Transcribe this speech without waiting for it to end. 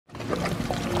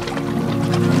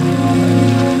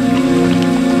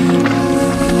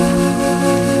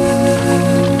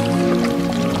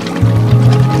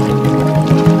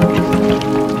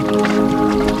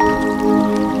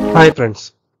Hi friends,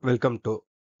 welcome to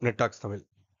Net Talks Tamil.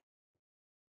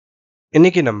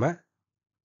 இன்னைக்கு நம்ம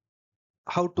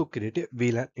how to create a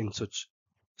VLAN in switch.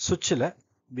 switchல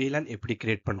VLAN எப்படி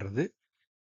create பண்றது,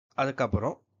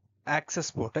 அதுக்கப்புறம் access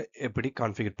போர்ட்டை எப்படி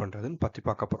கான்ஃபிகர் பண்றதுன்னு பத்தி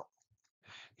பார்க்க போறோம்.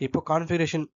 இப்போ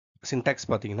கான்ஃபிகரேஷன் சின்டாக்ஸ்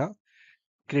பார்த்தீங்கன்னா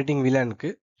கிரியேட்டிங்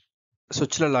VLANக்கு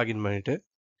switchல லாகின் பண்ணிட்டு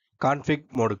கான்ஃபிக்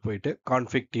மோடுக்கு போயிட்டு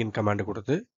config tn கமாண்ட்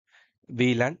கொடுத்து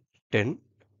VLAN 10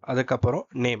 அதுக்கப்புறம்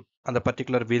நேம், அந்த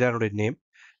பர்டிகுலர் VLAN உடைய நேம்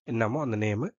என்னமோ அந்த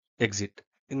நேம் எக்ஸிட்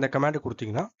இந்த கமாண்ட்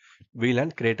கொடுத்தீங்கன்னா VLAN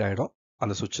கிரியேட் ஆகிடும்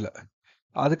அந்த சுவிட்சில்.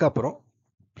 அதுக்கப்புறம்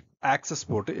ஆக்சஸ்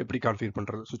போட்டு எப்படி கான்ஃபிகர்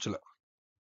பண்ணுறது சுவிட்சில்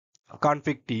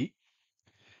கான்ஃபிக் டி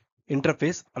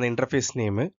இன்டர்ஃபேஸ், அந்த இன்டர்ஃபேஸ்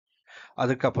நேமு,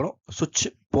 அதுக்கப்புறம் சுவிட்ச்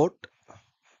போர்ட்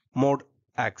மோட்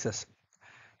ஆக்சஸ்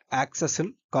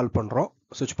ஆக்சஸ்ன்னு கால் பண்ணுறோம்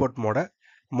சுவிட்ச் போர்ட் மோடை.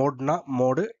 மோட்னா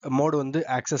மோடு வந்து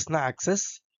ஆக்சஸ்னா ஆக்சஸ்,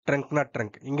 ட்ரங்க்னா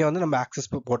ட்ரங்க். இங்கே வந்து நம்ம ஆக்சஸ்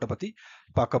போர்ட்டை பற்றி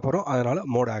பார்க்க போகிறோம், அதனால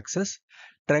மோட் ஆக்சஸ்.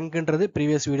 ட்ரங்க்ன்றது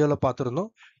ப்ரீவியஸ் வீடியோவில் பார்த்துருந்தோம்.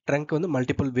 ட்ரங்க் வந்து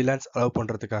மல்டிபிள் VLANs அலோவ்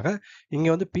பண்ணுறதுக்காக. இங்கே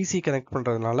வந்து பிசி கனெக்ட்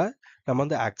பண்ணுறதுனால நம்ம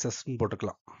வந்து ஆக்சஸ்ன்னு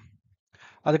போட்டுக்கலாம்.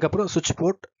 அதுக்கப்புறம் சுவிட்ச்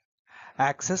போர்ட்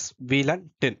ஆக்சஸ் VLAN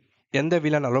 10, எந்த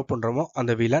VLAN அலோவ் பண்ணுறோமோ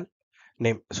அந்த VLAN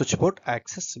நேம் சுவிட்ச் போர்ட்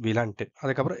ஆக்சஸ் VLAN 10,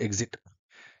 அதுக்கப்புறம் எக்ஸிட்.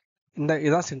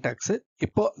 இதான் சின்டாக்ஸ்.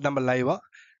 இப்போ நம்ம லைவா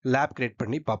லேப் கிரியேட்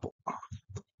பண்ணி பார்ப்போம்.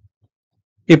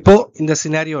 இப்போ இந்த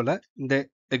சினாரியோவில் இந்த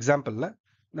எக்ஸாம்பிளில்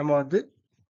நம்ம வந்து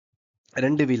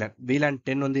ரெண்டு VLAN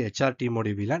 10 வந்து HR டீமோட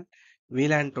VLAN,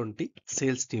 VLAN 20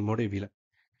 சேல்ஸ் டீமோட VLAN.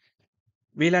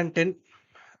 VLAN 10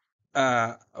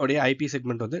 உடைய IP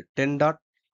செக்மெண்ட் வந்து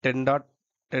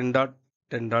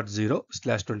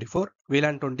 10.10.10.10.0/24.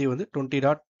 VLAN 20 வந்து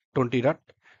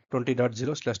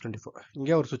 20.20.20.0/24.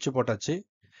 இங்கே ஒரு சுவிட்ச் போட்டாச்சு.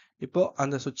 இப்போ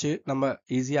அந்த சுவிட்ச் நம்ம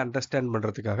ஈஸியாக அண்டர்ஸ்டாண்ட்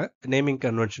பண்ணுறதுக்காக நேமிங்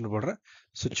கன்வென்ஷன் போடுற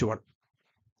சுவிட்ச் 1.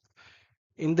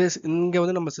 இங்கே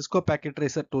வந்து நம்ம Cisco packet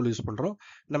tracer tool use பண்ணுறோம்.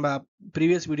 நம்ம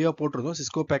ப்ரீவியஸ் வீடியோ போட்டிருந்தோம்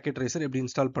சிஸ்கோ பேக்கெட் ட்ரேசர் எப்படி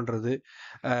இன்ஸ்டால் பண்ணுறது,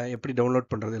 எப்படி டவுன்லோட்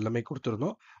பண்ணுறது எல்லாமே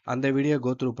கொடுத்துருந்தோம். அந்த வீடியோ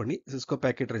கோ த்ரூ பண்ணி சிஸ்கோ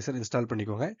பேக்கெட் ட்ரேசர் இன்ஸ்டால்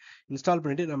பண்ணிக்கோங்க. இன்ஸ்டால்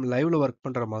பண்ணிவிட்டு நம்ம லைவில் ஒர்க்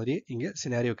பண்ணுற மாதிரியே இங்கே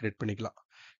சினாரியோ கிரியேட் பண்ணிக்கலாம்.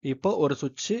 இப்போ ஒரு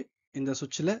சுவிட்சு, இந்த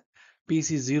சுவிட்சில்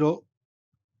PC0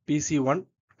 PC1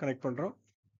 கனெக்ட் பண்ணுறோம்.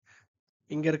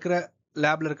 இங்கே இருக்கிற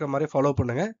லேபில் இருக்கிற மாதிரி ஃபாலோ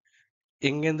பண்ணுங்கள்.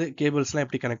 எங்கேருந்து கேபிள்ஸ்லாம்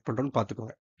எப்படி கனெக்ட் பண்ணுறோன்னு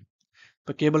பார்த்துக்கோங்க.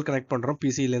 இப்போ கேபிள் கனெக்ட் பண்ணுறோம்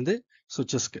பிசியிலேருந்து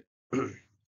சுவிட்சஸ்க்கு.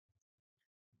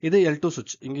 இது L2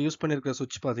 சுவிட்ச். இங்கே யூஸ் பண்ணியிருக்கிற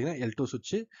சுவிட்ச் பார்த்தீங்கன்னா L2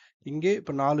 சுவிட்ச். இங்கே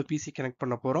இப்போ 4 PC கனெக்ட்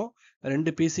பண்ண போகிறோம்.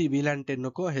 2 PC VLAN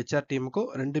 10க்கும் HR டீமுக்கும்,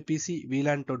 2 PC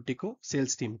VLAN 20க்கும்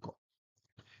சேல்ஸ் டீமுக்கும்.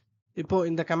 இப்போ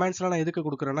இந்த கமெண்ட்ஸ்லாம் நான் எதுக்கு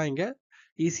கொடுக்குறேன்னா இங்கே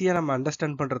ஈஸியாக நம்ம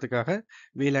அண்டர்ஸ்டாண்ட் பண்ணுறதுக்காக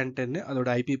VLAN 10 அதோட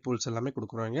IP பூல்ஸ் எல்லாமே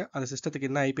கொடுக்குறோம். இங்கே அந்த சிஸ்டத்துக்கு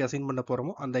என்ன IP அசைன் பண்ண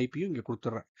போகிறோமோ அந்த ஐபியும் இங்கே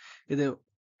கொடுத்துட்றேன். இது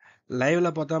லைவ்ல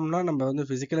பார்த்தோம்னா நம்ம வந்து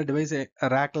ஃபிசிக்கலாக டிவைஸ்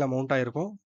ரேக்கில் மவுண்ட்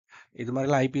ஆகிருக்கும். இது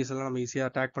மாதிரிலாம் ஐபிஎஸ் எல்லாம் நம்ம ஈஸியாக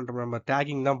டேக் பண்ணுறோம். நம்ம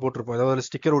டேகிங் தான் போட்டிருப்போம், ஏதாவது ஒரு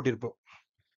ஸ்டிக்கர் ஓட்டியிருப்போம்.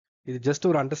 இது ஜஸ்ட்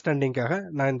ஒரு அண்டர்ஸ்டாண்டிங்காக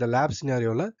நான் இந்த லேப்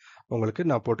சினாரியோவில் உங்களுக்கு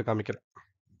நான் போட்டு காமிக்கிறேன்.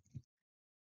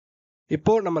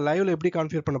 இப்போ நம்ம லைவ்ல எப்படி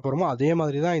கான்ஃபிகர் பண்ண போகிறோமோ அதே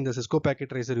மாதிரி தான் இந்த சிஸ்கோ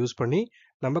பேக்கெட் ட்ரேசர் யூஸ் பண்ணி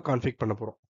நம்ம கான்ஃபிக் பண்ண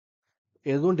போகிறோம்.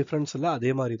 எதுவும் டிஃப்ரென்ஸ் இல்லை,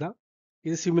 அதே மாதிரி தான்.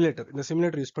 இது சிமுலேட்டர், இந்த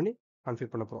சிமுலேட்டர் யூஸ் பண்ணி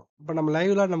கான்ஃபிகர் பண்ண போகிறோம். இப்போ நம்ம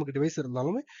லைவ்ல நமக்கு டிவைஸ்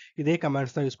இருந்தாலுமே இதே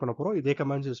கமாண்ட்ஸ் தான் யூஸ் பண்ண போகிறோம். இதே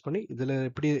கமாண்ட்ஸ் யூஸ் பண்ணி இதில்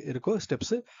எப்படி இருக்கோ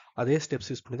ஸ்டெப்ஸ், அதே ஸ்டெப்ஸ்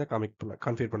யூஸ் பண்ணி தான்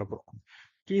கான்ஃபிகர் பண்ண போகிறோம்.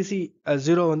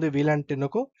 PC0 வந்து VLAN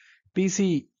 10க்கும்,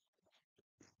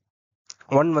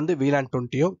 PC1 வந்து VLAN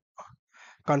 20யும்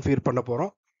கான்ஃபிகர் பண்ண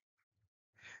போகிறோம்.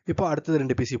 இப்போ அடுத்தது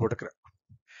 2 PC போட்டுக்கிறேன்.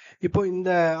 இப்போ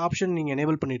இந்த ஆப்ஷன் நீங்கள்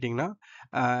எனேபிள் பண்ணிட்டீங்கன்னா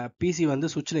பிசி வந்து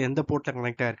சுவிட்சில் எந்த போர்ட்டில்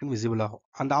கனெக்ட் ஆகிருக்குன்னு விசிபிள் ஆகும்.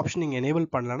 அந்த ஆப்ஷன் நீங்கள் எனேபிள்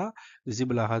பண்ணலன்னா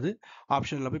விசிபிள் ஆகாது.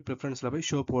 ஆப்ஷனில் போய் ப்ரிஃபரன்ஸில் போய்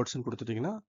ஷோ போர்ட்ஸ்ன்னு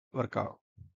கொடுத்துட்டிங்கன்னா ஒர்க் ஆகும்.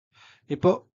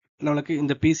 இப்போ நம்மளுக்கு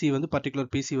இந்த பிசி வந்து பர்டிகுலர்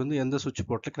பிசி வந்து எந்த சுவிட்ச்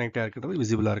போர்ட்டில் கனெக்ட் ஆகிருக்கிறது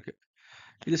விசிபிளாக இருக்குது.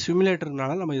 இது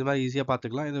சிமுலேட்டர்னால நம்ம இது மாதிரி ஈஸியாக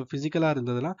பார்த்துக்கலாம். இது ஃபிசிக்கலாக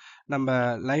இருந்ததுன்னா நம்ம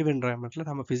லைவ் என்வரான்மெண்ட்டில்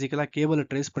நம்ம ஃபிசிக்கலாக கேபிளை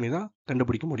ட்ரேஸ் பண்ணி தான்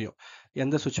கண்டுபிடிக்க முடியும்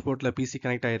எந்த சுவிட்ச் போர்ட்டில் பிசி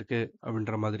கனெக்ட் ஆகிருக்கு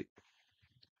அப்படின்ற மாதிரி.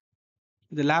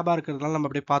 இது லேபாக இருக்கிறதுனால நம்ம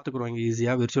அப்படியே பார்த்துக்குறோம், இங்கே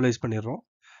ஈஸியாக விர்ச்சுவலைஸ் பண்ணிடுறோம்.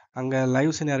 அங்கே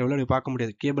லைவ் சினாரியோவில் அப்படி பார்க்க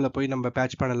முடியாது. கேபிளை போய் நம்ம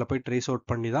பேட்ச் பேனலில் போய் ட்ரேஸ் அவுட்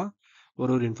பண்ணி தான்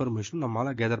ஒரு இன்ஃபர்மேஷன்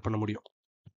நம்மளால் கேதர் பண்ண முடியும்.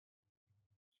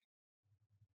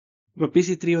 இப்போ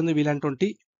PC3 வந்து VLAN 20,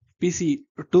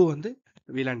 PC2 வந்து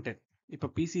VLAN 10. இப்போ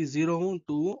PC0வும்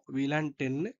 2வும் VLAN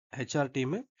 10 HR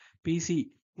team,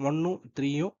 PC1ம்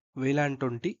 3யும் VLAN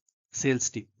 20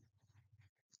 sales team.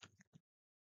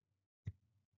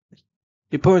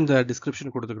 இப்போ இந்த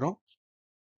டிஸ்கிரிப்ஷன் கொடுத்துக்கிறோம்.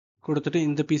 கொடுத்துட்டு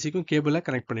இந்த பிசிக்கும் கேபிளை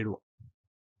கனெக்ட் பண்ணிடுவோம்.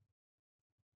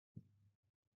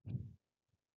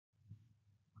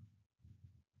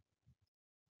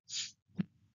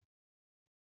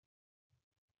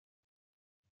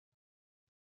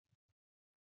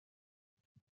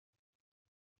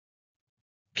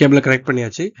 கேபிளை கனெக்ட்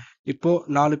பண்ணியாச்சு. இப்போ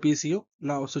 4 பிசியும்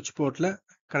நான் சுவிட்ச் போர்ட்டில்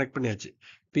கனெக்ட் பண்ணியாச்சு.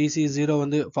 PC0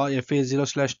 வந்து for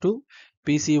FA0/2,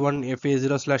 PC1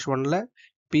 FA0/1ல,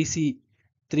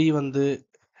 PC3 வந்து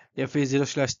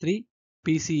FA0/3,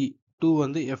 PC2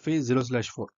 வந்து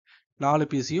FA0/4. 4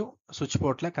 பிசியும் சுவிட்ச்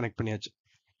போர்ட்ல கனெக்ட் பண்ணியாச்சு.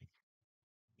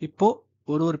 இப்போ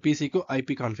ஒரு பிசிக்கும்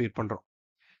ஐபி கான்ஃபிகர் பண்றோம்.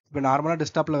 இப்போ நார்மலாக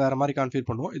டெஸ்க்டாப்பில் வேறு மாதிரி கான்ஃபிகர்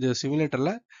பண்ணுவோம். இது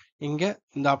சிமுலேட்டரில் இங்கே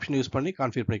இந்த ஆப்ஷன் யூஸ் பண்ணி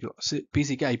கான்ஃபிகர் பண்ணிக்கிறோம்.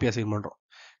 பிசிக்கு ஐபி அசைன் பண்ணுறோம்.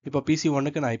 இப்போ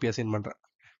PC1க்கு நான் ஐபி அசைன் பண்ணுறேன்.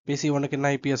 PC1க்கு என்ன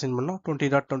ஐபி அசைன் பண்ணோம்?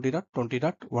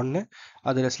 20.20.20.1.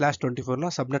 அதில் /24னா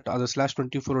சப்நெட், அது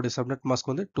 /24 சப்நெட் மாஸ்க்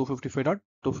வந்து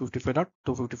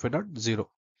 255.255.255.0.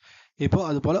 இப்போ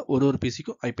அது போல் ஒரு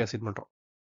பிசிக்கும் ஐபி அசைன் பண்ணுறோம்.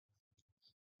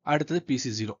 அடுத்தது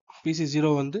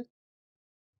PC0 வந்து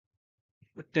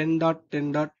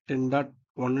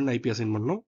 10.10.10.1 ஐபி அசைன்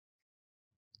பண்ணோம்.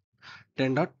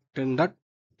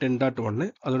 10.10.10.1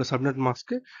 அதோட சப்நெட்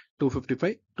மாஸ்க்கு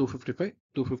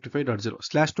 255.255.255.0.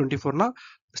 /24னா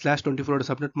 /24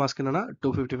 சப்நெட் மாஸ்க் என்னன்னா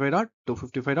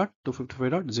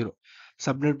 255.255.255.0.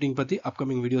 சப்நெட்டிங் பற்றி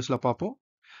அப்கமிங் வீடியோஸில் பார்ப்போம்.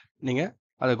 நீங்கள்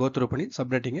அதை கோத்ரூ பண்ணி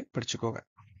சப்நெட்டிங்கை படிச்சுக்கோங்க.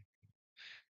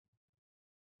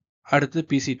 அடுத்து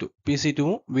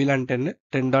PC2வும் VLAN 10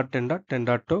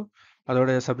 10.10.10.2 அதோட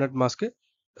சப்நெட் மாஸ்க்கு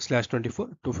 /24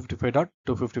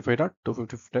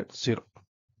 255.255.255.0.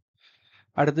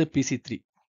 அடுத்து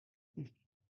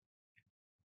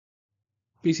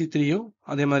PC3யும்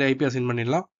அதே மாதிரி ஐபி அசைன்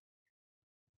பண்ணிடலாம்.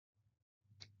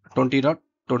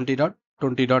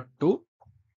 20.20.20.2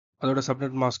 அதோட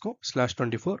சப்நெட் மாஸ்க்கும்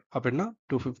 /24 அப்படின்னா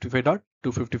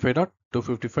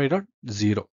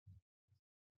 255.255.255.0.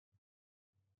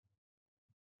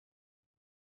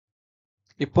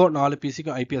 இப்போ 4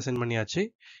 பிசிக்கும் ஐபி அசைன் பண்ணியாச்சு.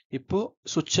 இப்போ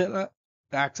சுவிட்சில்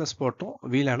ஆக்சஸ் போட்டோம்,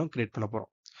 VLANம் கிரியேட் பண்ண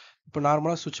போகிறோம். இப்போ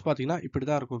நார்மலாக சுவிட்ச் பார்த்தீங்கன்னா இப்படி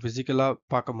தான் இருக்கும் ஃபிசிக்கலாக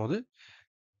பார்க்கும்போது.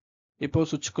 இப்போ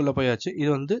சுவிட்சுக்குள்ளே போயாச்சு. இது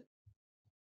வந்து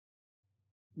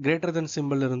கிரேட்டர் தென்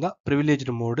சிம்பிள் இருந்தால்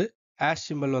ப்ரிவிலேஜ்டு மோடு, ஆஷ்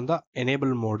சிம்பிள் வந்தால்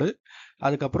எனேபிள் மோடு,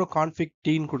 அதுக்கப்புறம் கான்ஃபிக்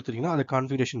டீன்னு கொடுத்துட்டிங்கன்னா அது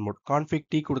கான்ஃபிகரேஷன் மோட். கான்ஃபிக்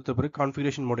டீ கொடுத்த பிறகு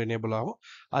கான்ஃபிகரேஷன் மோட் எனேபிள் ஆகும்.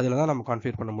 அதில் தான் நம்ம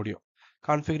கான்ஃபிகர் பண்ண முடியும்.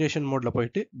 கான்ஃபிகரேஷன் மோடில்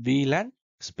போயிட்டு VLAN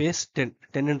ஸ்பேஸ்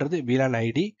 10ன்றது VLAN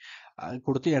ஐடி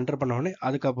கொடுத்து என்டர் பண்ண உடனே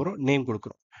அதுக்கப்புறம் நேம்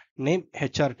கொடுக்குறோம். Name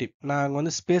HR team. நான் அங்கே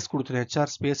வந்து ஸ்பேஸ் கொடுத்துட்டேன், HR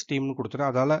ஸ்பேஸ் டீம்னு கொடுத்துட்டேன்.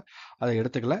 அதால் அதை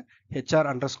எடுத்துக்கல.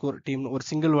 HR_டீம் ஒரு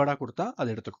சிங்கிள் வேர்டாக கொடுத்தா அதை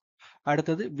எடுத்துக்கும்.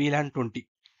 அடுத்தது VLAN 20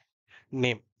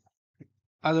 நேம்.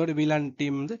 அதோட VLAN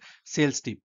டீம் வந்து சேல்ஸ்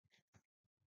டீம்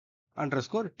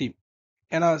 _டீம்.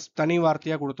 ஏன்னா தனி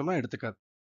வார்த்தையாக கொடுத்தோம்னா எடுத்துக்காது.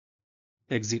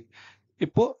 எக்ஸிட்.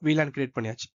 இப்போ VLAN கிரியேட்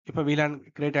பண்ணியாச்சு. இப்போ VLAN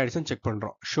கிரியேட் ஆயிடுச்சுன்னு செக்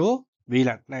பண்ணுறோம். ஷோ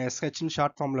VLAN நான் SHன்னு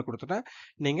ஷார்ட் ஃபார்மில் கொடுத்துட்டேன்.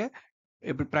 நீங்கள்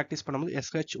எப்படி ப்ராக்டிஸ் பண்ணும்போது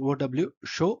SHOW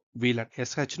ஷோ VLAN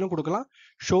SHன்னு கொடுக்கலாம்,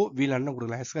 ஷோ VLAன்னு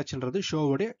கொடுக்கலாம். SHன்றது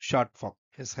ஷோவுடைய short form.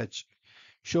 SH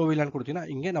show VLAN கொடுத்தீங்கன்னா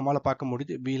இங்கே நம்மளால் பார்க்க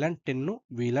முடியுது VLAN 10ம்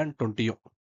VLAN 20யும்.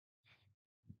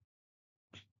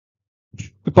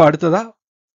 இப்போ அடுத்ததா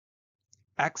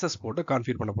ஆக்சஸ் போட்டு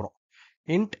கான்ஃபிகர் பண்ண போகிறோம்.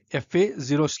 int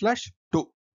FA0/2.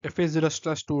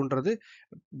 FA0/2ன்றது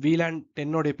VLAN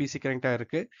 10 PC connect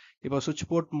ஆகிருக்கு. இப்போ சுவிட்ச்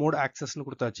போர்ட் மோட் ஆக்சஸ்னு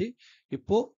கொடுத்தாச்சு.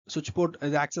 இப்போ சுவிட்ச் போர்ட்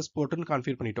இது ஆக்சஸ் போர்ட்டுன்னு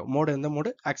கான்ஃபிகர் பண்ணிட்டோம். மோடு எந்த மோடு?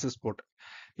 Access board.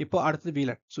 இப்போ அடுத்தது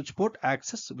VLAN சுவிட்ச் போர்ட்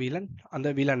ஆக்சஸ் VLAN அந்த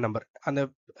VLAN நம்பர் அந்த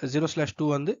 0/2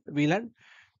 வந்து VLAN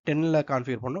 10ல்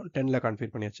கான்ஃபிகர் பண்ணோம். 10ல்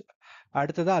கான்ஃபிகர் பண்ணியாச்சு.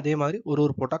 அடுத்ததாக அதே மாதிரி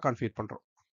ஒரு போர்ட்டாக கான்ஃபிகர் பண்ணுறோம்.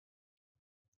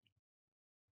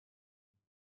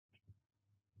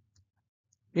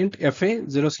 int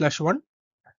FA0/1.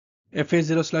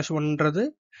 FA0/1ன்றது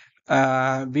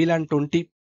VLAN 20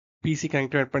 PC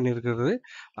connect பண்ணியிருக்கிறது.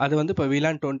 அது வந்து இப்போ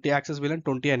VLAN 20 ஆக்சஸ் VLAN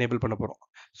 20 எனேபிள் பண்ண போகிறோம்.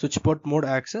 சுவிட்ச் போர்ட் மோட்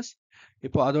ஆக்சஸ்.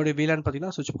 இப்போ அதோட VLAN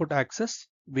பார்த்தீங்கன்னா சுவிட்ச் போர்ட் ஆக்சஸ்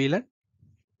VLAN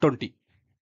 20.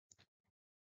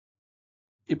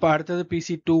 இப்போ அடுத்தது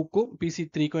PC2க்கும்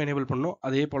PC3க்கும் எனேபிள் பண்ணோம்.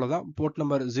 அதே போல தான் போர்ட்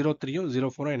நம்பர் 03யும்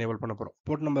 04ம் எனேபிள் பண்ண போகிறோம்.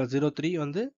 போர்ட் நம்பர் 03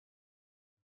 வந்து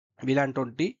VLAN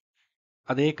 20.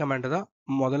 அதே கமாண்ட் தான்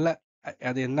முதல்ல.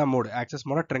 அது என்ன mode? Access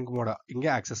Moda trunk Moda? இங்கே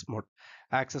ஆக்சஸ்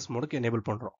மோடுக்கு எனேபிள்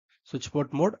பண்ணுறோம். சுவிட்ச்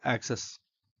போர்ட் மோட் ஆக்சஸ்.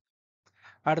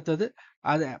 அடுத்தது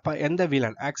அது எந்த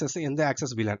VLAN ஆக்சஸ், எந்த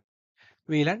ஆக்சஸ் VLAN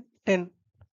 10.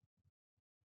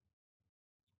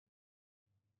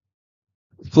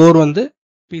 4 வந்து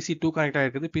PC2 கனெக்ட்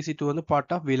ஆகிருக்குது. PC2 வந்து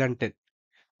பார்ட் ஆஃப் VLAN 10.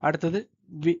 அடுத்தது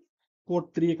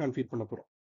போர்ட் 3 கான்ஃபிகர் பண்ண போகிறோம்.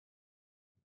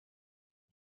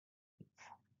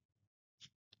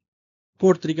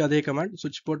 போர்ட் 3க்கு அதே கமாண்ட்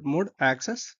சுவிட்ச் போர்ட் மோட்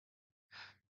ஆக்சஸ்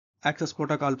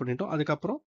போர்ட்டா கால் பண்ணிட்டோம்.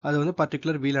 அதுக்கப்புறம் அது வந்து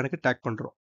பர்டிகுலர் VLANக்கு டேக்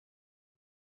பண்ணுறோம்.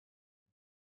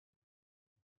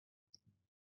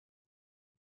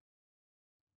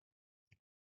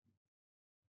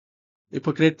 இப்போ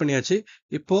கிரியேட் பண்ணியாச்சு.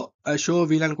 இப்போ ஷோ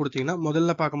VLAN கொடுத்தீங்கன்னா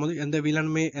முதல்ல பார்க்கும்போது எந்த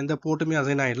VLANமே எந்த போர்ட்டுமே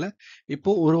அசைன் ஆகிடல.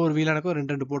 இப்போ ஒரு VLANக்கும்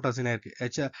 2 போர்ட் அசைன் ஆயிருக்கு.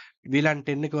 VLAN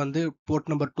 10க்கு வந்து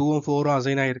போர்ட் நம்பர் 2ம் 4ம்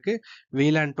அசைன் ஆயிருக்கு.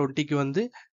 VLAN 20க்கு வந்து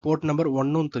போர்ட் நம்பர்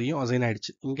 1 3 அசைன்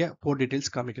ஆயிடுச்சு. இங்க போர்ட்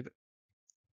டீடைல்ஸ் காமிக்குது.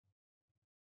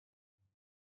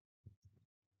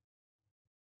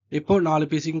 இப்போ 4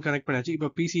 பிசிக்கும் கனெக்ட் பண்ணியாச்சு. இப்போ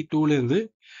பிசி 2ல இருந்து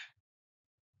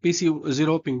பிசி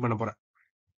 0 பிங் பண்ண போறேன்.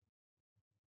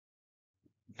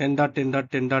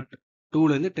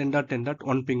 10.10.10.2ல இருந்து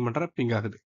 10.10.1 பிங் பண்றேன், பிங்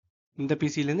ஆகுது. இந்த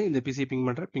பிசில இருந்து இந்த பிசி பிங்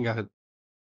பண்றேன், பிங் ஆகுது.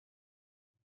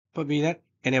 இப்போ VLAN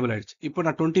எனேபிள் ஆயிடுச்சு. இப்போ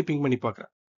நான் 20 பிங் பண்ணி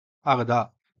பார்க்குறேன், ஆகுதா?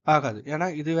 ஆகாது. ஏன்னா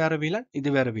இது வேற VLAN, இது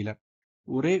வேற VLAN.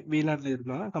 ஒரே VLANல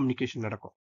இருந்தாலும் கம்யூனிகேஷன்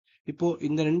நடக்கும். இப்போ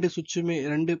இந்த ரெண்டு சுவிட்சுமே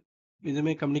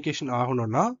இதுமே கம்யூனிகேஷன்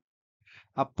ஆகணும்னா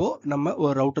அப்போ நம்ம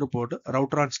ஒரு ரவுட்டர் போட்டு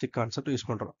router on stick concept use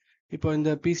பண்றோம். இப்போ இந்த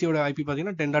பிசியோட ஐபி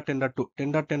பார்த்தீங்கன்னா 10.10.2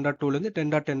 10.10.2லேருந்து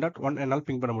 10.10.1 என்னால்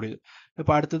பிங் பண்ண முடியுது.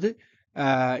 இப்போ அடுத்தது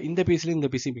இந்த பிசில இந்த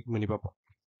பிசி பிங் பண்ணி பார்ப்போம்.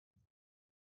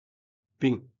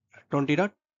 பிங்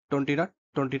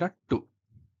 20.20.20.2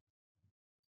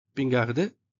 பிங் ஆகுது.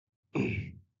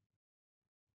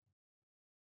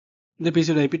 இந்த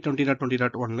பிசியோட ஐபி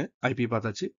 20.20.1 ஐபி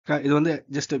பார்த்தாச்சு. இது வந்து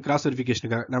ஜஸ்ட் கிராஸ்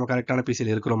வெரிஃபிகேஷனுக்காக நம்ம கரெக்டான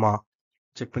பிசியில் இருக்கிறோமா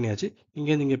செக் பண்ணியாச்சு.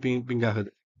 இங்கேருந்து இங்கே பிங் ஆகுது.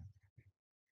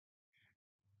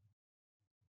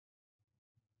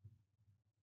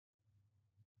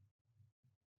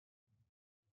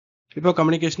 இப்போ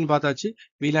கம்யூனிகேஷன் பார்த்தாச்சு,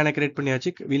 VLAN கிரியேட் பண்ணியாச்சு,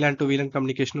 VLAN டு VLAN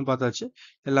கம்யூனிகேஷனும் பார்த்தாச்சு,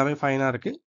 எல்லாமே ஃபைனா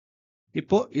இருக்கு.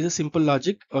 இப்போ இது சிம்பிள்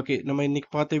லாஜிக். ஓகே, நம்ம இன்னைக்கு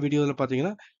பார்த்த வீடியோவில்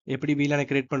பார்த்தீங்கன்னா எப்படி VLAN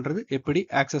கிரியேட் பண்றது, எப்படி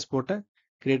ஆக்சஸ் போர்ட்டை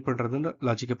கிரியேட் பண்றதுன்ற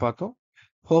லாஜிக்கை பார்த்தோம்.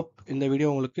 ஹோப் இந்த வீடியோ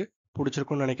உங்களுக்கு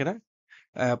பிடிச்சிருக்கும்னு நினைக்கிறேன்,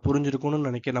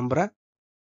 புரிஞ்சிருக்கும்னு நம்புறேன்.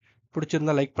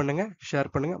 பிடிச்சிருந்தா லைக் பண்ணுங்க, ஷேர்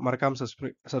பண்ணுங்க, மறக்காம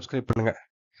சப்ஸ்கிரைப் பண்ணுங்க.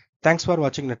 தேங்க்ஸ் ஃபார்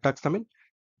வாட்சிங் நெட்டாக்ஸ் Tamil.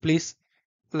 Please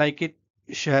like it,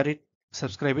 share it,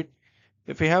 subscribe it.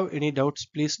 If you have any doubts,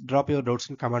 please drop your doubts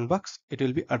in comment box. It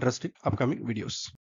will be addressed in upcoming videos.